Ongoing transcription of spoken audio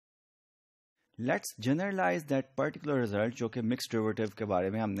Let's generalise that particular result जो कि mix derivative के बारे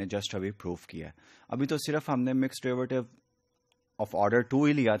में हमने जस्ट अभी प्रूव किया है। अभी तो सिर्फ हमने मिक्स डेरिवेटिव ऑफ ऑर्डर 2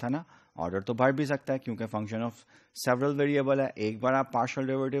 ही लिया था ना, ऑर्डर तो बढ़ भी सकता है क्योंकि फंक्शन ऑफ सेवरल वेरिएबल है। एक बार आप पार्शियल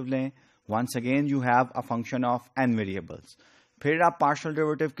डेरिवेटिव लें, once again you have a function of n variables, फिर आप पार्शियल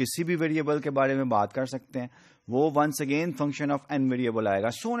डेरिवेटिव किसी भी वेरिएबल के बारे में बात कर सकते हैं, वो once again function of n variable आएगा,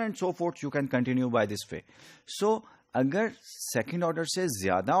 so on and so fourth. You can continue by this way. सो अगर सेकंड ऑर्डर से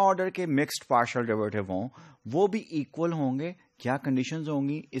ज्यादा ऑर्डर के मिक्स्ड पार्शियल डेरिवेटिव हों, वो भी इक्वल होंगे, क्या कंडीशंस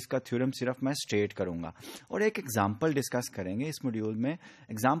होंगी, इसका थ्योरम सिर्फ मैं स्टेट करूंगा और एक एग्जांपल डिस्कस करेंगे इस मॉड्यूल में।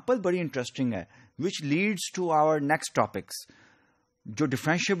 एग्जांपल बड़ी इंटरेस्टिंग है which leads to our next topics, जो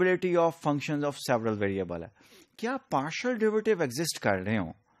differentiability of functions of several variable है। क्या पार्शियल डेरिवेटिव एग्जिस्ट कर रहे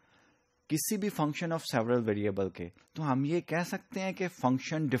हो किसी भी फंक्शन ऑफ सेवरल वेरिएबल के, तो हम ये कह सकते हैं कि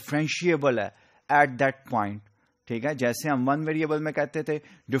फंक्शन डिफरेंशिएबल है एट दैट पॉइंट। ठीक है, जैसे हम वन वेरिएबल में कहते थे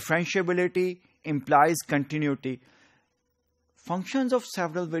differentiability implies continuity, functions of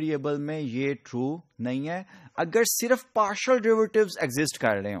several variable में ये ट्रू नहीं है। अगर सिर्फ पार्शियल डेरिवेटिव्स एग्जिस्ट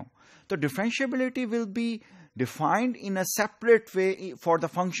कर रहे हो तो differentiability will be defined in a separate way for the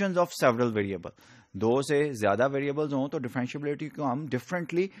functions of several variable. दो से ज्यादा वेरिएबल्स हो तो डिफरेंशिएबिलिटी को हम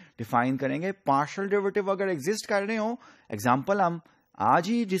डिफरेंटली डिफाइन करेंगे। पार्शियल डेरिवेटिव अगर एग्जिस्ट कर रहे हो, एग्जांपल हम आज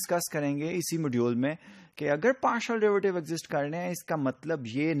ही डिस्कस करेंगे इसी मॉड्यूल में कि अगर पार्शियल डेरिवेटिव एग्जिस्ट कर रहे हैं, इसका मतलब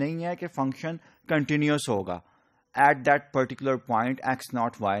ये नहीं है कि फंक्शन कंटिन्यूअस होगा at that particular point x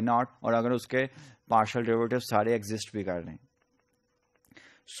not y not, और अगर उसके पार्शियल डेरिवेटिव सारे एग्जिस्ट भी कर रहे हैं।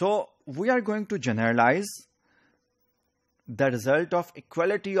 So we are going to generalise the result of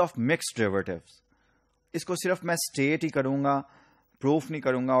equality of mixed derivatives. इसको सिर्फ मैं स्टेट ही करूंगा, प्रूफ नहीं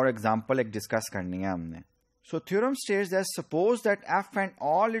करूंगा, और एग्जांपल एक डिस्कस करनी है हमने। So theorem states that suppose that f and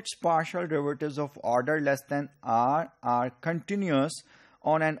all its partial derivatives of order less than r are continuous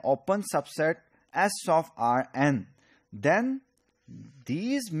on an open subset S of Rn, then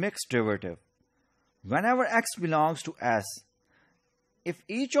these mixed derivative, whenever x belongs to S, if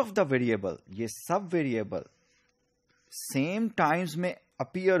each of the variable, ये सब variable same times में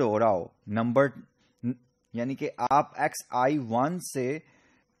appear हो रहा हो, number, यानी कि आप xi1 से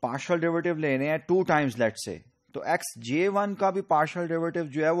पार्शियल डेरिवेटिव ले रहे हैं 2 टाइम्स लेट से, तो xj1 का भी पार्शियल डेरिवेटिव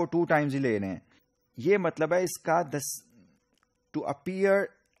जो है वो 2 टाइम्स ही ले रहे हैं। ये मतलब है इसका to appear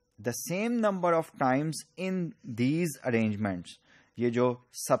the same number of times in these arrangements, ये जो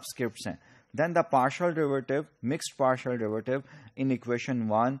सबस्क्रिप्ट्स हैं, then the partial derivative, mixed partial derivative in equation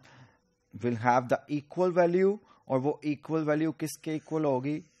 1 will have the equal value, और वो इक्वल वैल्यू किसके इक्वल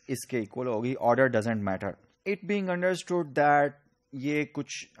होगी, इसके इक्वल होगी। Order doesn't matter. It being understood that ये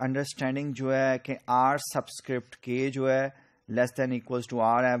कुछ अंडरस्टैंडिंग जो है कि आर सबस्क्रिप्ट के जो है less than equals to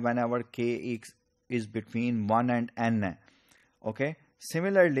are है व्हेन एवर के इज बिटवीन 1 एंड n है। ओके,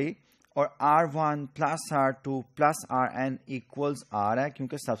 सिमिलरली, और R1 plus R2 plus Rn equals R है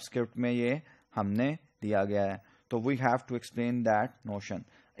क्योंकि सबस्क्रिप्ट में ये हमने दिया गया है, तो we have to explain that notion.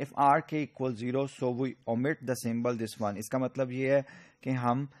 If are के equal 0 so we omit the symbol this one. इसका मतलब ये है कि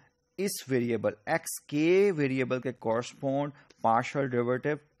हम इस वेरिएबल x के वेरिएबल के कॉरस्पॉन्ड पार्शियल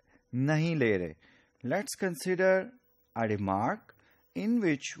डेरिवेटिव नहीं ले रहे। Let's consider a remark in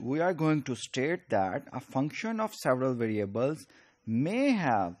which we are going to state that a function of several variables may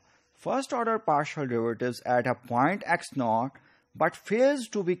have first order partial derivatives at a point x naught but fails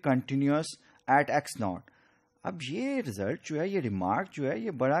to be continuous at x naught। अब ये result जो है, ये remark जो है,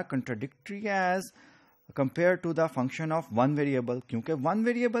 ये बड़ा contradictory है as compare to the function of one variable, क्योंकि वन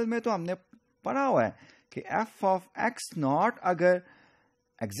वेरिएबल में तो हमने पढ़ा हुआ है कि f ऑफ x नॉट अगर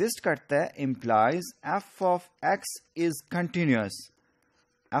एग्जिस्ट करता है implies f of x is continuous.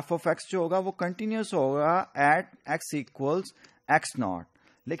 f of x जो होगा वो कंटिन्यूअस होगा eight x equals x not.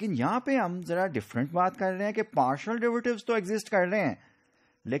 लेकिन यहां पे हम जरा डिफरेंट बात कर रहे हैं कि पार्शियल डेरिवेटिव्स तो एग्जिस्ट कर रहे हैं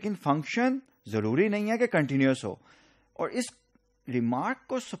लेकिन फंक्शन जरूरी नहीं है कि कंटिन्यूअस हो। और इस रिमार्क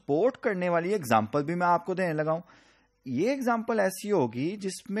को सपोर्ट करने वाली एग्जांपल भी मैं आपको देने लगा हूं। ये एग्जांपल ऐसी होगी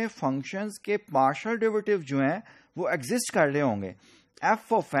जिसमें फंक्शंस के पार्शियल डेरिवेटिव जो हैं वो एग्जिस्ट कर रहे होंगे।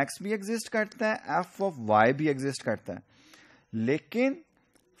 f ऑफ x भी एग्जिस्ट करता है, f ऑफ y भी एग्जिस्ट करता है, लेकिन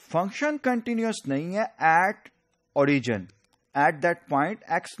फंक्शन कंटिन्यूअस नहीं है at origin, at that point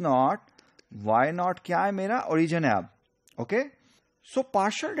x not y not क्या है, मेरा ओरिजिन है अब। ओके, सो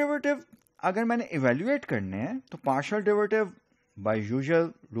पार्शियल डेरिवेटिव अगर मैंने इवेल्युएट करने हैं तो partial derivative bye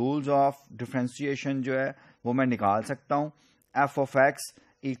usual rules of differentiation जो है वो मैं निकाल सकता हूं। f of x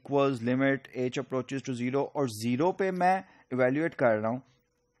equals limit h approaches to 0, और 0 पे मैं इवेल्युएट कर रहा हूं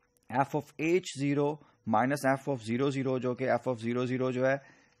f of h0 minus f of 0 0, जो कि f ऑफ 0 0 जो है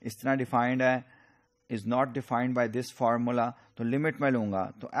इस तरह डिफाइंड है is not defined by this formula, तो लिमिट मैं लूंगा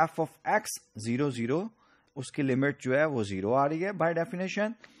तो एफ ऑफ एक्स 0 0, उसकी लिमिट जो है वो 0 आ रही है by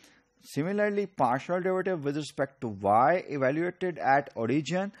definition. Similarly partial derivative with respect to y evaluated at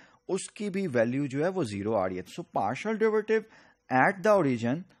origin, उसकी भी वैल्यू जो है वो 0 आ रही है. So partial derivative at the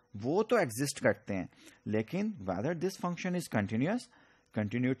origin वो तो एग्जिस्ट करते हैं, लेकिन whether this function is continuous,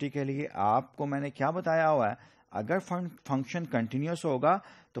 continuity के लिए आपको मैंने क्या बताया हुआ है, अगर फंक्शन कंटिन्यूअस होगा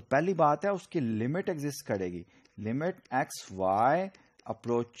तो पहली बात है उसकी लिमिट एग्जिस्ट करेगी. Limit x Y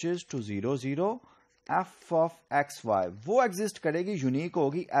approaches to 0 0, F of x Y वो एग्जिस्ट करेगी, यूनिक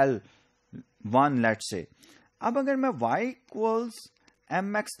होगी L1 लेट से. अब अगर मैं y इक्वल्स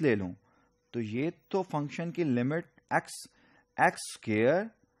एम एक्स ले लूं तो ये तो फंक्शन की limit x square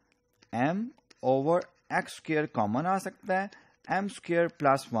m over x square common आ सकता है, m स्क्वेयर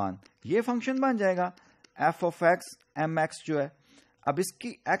प्लस 1 ये फंक्शन बन जाएगा f of x M x जो है. अब इसकी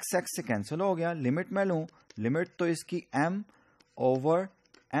x से कैंसिल हो गया, लिमिट मैं लूं, लिमिट तो इसकी m over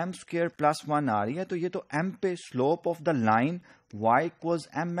m square plus 1 आ रही है, तो ये तो m पे slope of the line y equals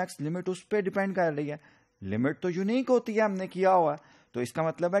M x limit उस पर डिपेंड कर रही है. लिमिट तो यूनिक होती है, हमने किया हुआ है, तो इसका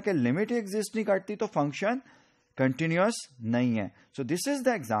मतलब है कि लिमिट एग्जिस्ट नहीं करती तो फंक्शन कंटिन्यूअस नहीं है. So this is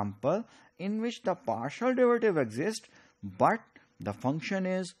the example in which the partial derivative exist but the function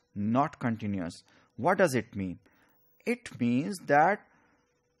is not continuous. What does it mean? It means that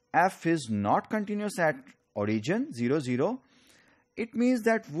f is not continuous at origin 0 0. It means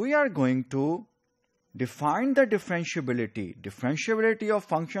that we are going to define the differentiability. Differentiability of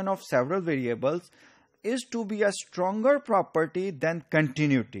function of several variables is to be a stronger property than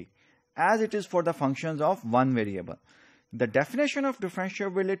continuity, as it is for the functions of one variable. The definition of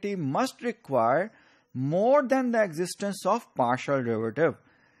differentiability must require more than the existence of partial derivative.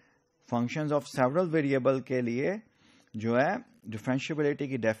 Functions of several variable के लिए जो है differentiability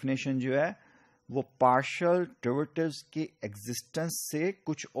की definition जो है वो partial derivatives की existence से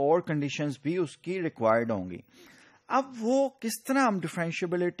कुछ और कंडीशंस भी उसकी रिक्वायर्ड होंगी. अब वो किस तरह हम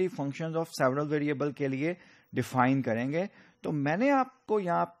differentiability functions of several variable के लिए डिफाइन करेंगे, तो मैंने आपको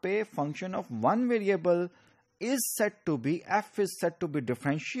यहाँ पे function of one variable is set to be, F is set to be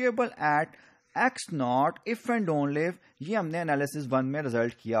differentiable eight x not if and only if, ये हमने एनालिसिस 1 में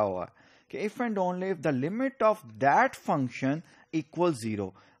रिजल्ट किया हुआ है कि if and only if the limit of that function equal 0.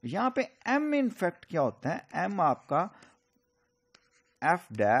 यहां पे m in fact क्या होता है, m आपका f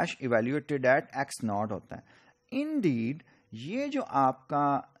dash evaluated eight x not होता है. इंडीड ये जो आपका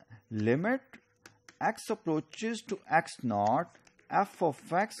limit x approaches to x not f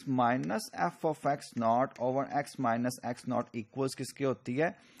of x minus f of x not over x minus x not equals किसके होती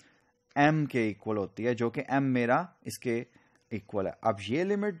है, m के इक्वल होती है, जो कि m मेरा इसके इक्वल है. अब ये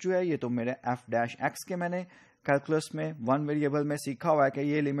लिमिट जो है ये तो मेरे f डैश x के मैंने कैलकुलस में वन वेरिएबल में सीखा हुआ है कि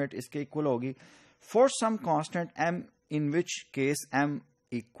ये लिमिट इसके इक्वल होगी for some constant m in which case m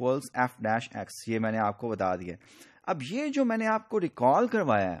equals f dash x, ये मैंने आपको बता दिया. अब ये जो मैंने आपको रिकॉल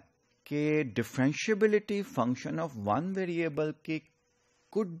करवाया है कि differentiability function of one variable की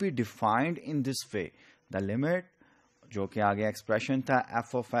could be defined in this way. The limit जो कि आगे एक्सप्रेशन था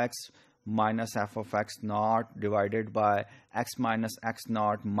f of x minus F of x not divided by x minus x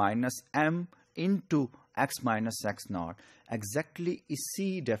not minus m into x minus x not. Exactly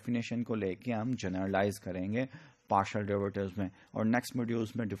इसी definition को लेके हम generalise करेंगे partial derivatives में, और नेक्स्ट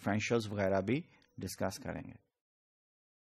मॉड्यूल्स में डिफरेंशियल्स वगैरह भी डिस्कस करेंगे.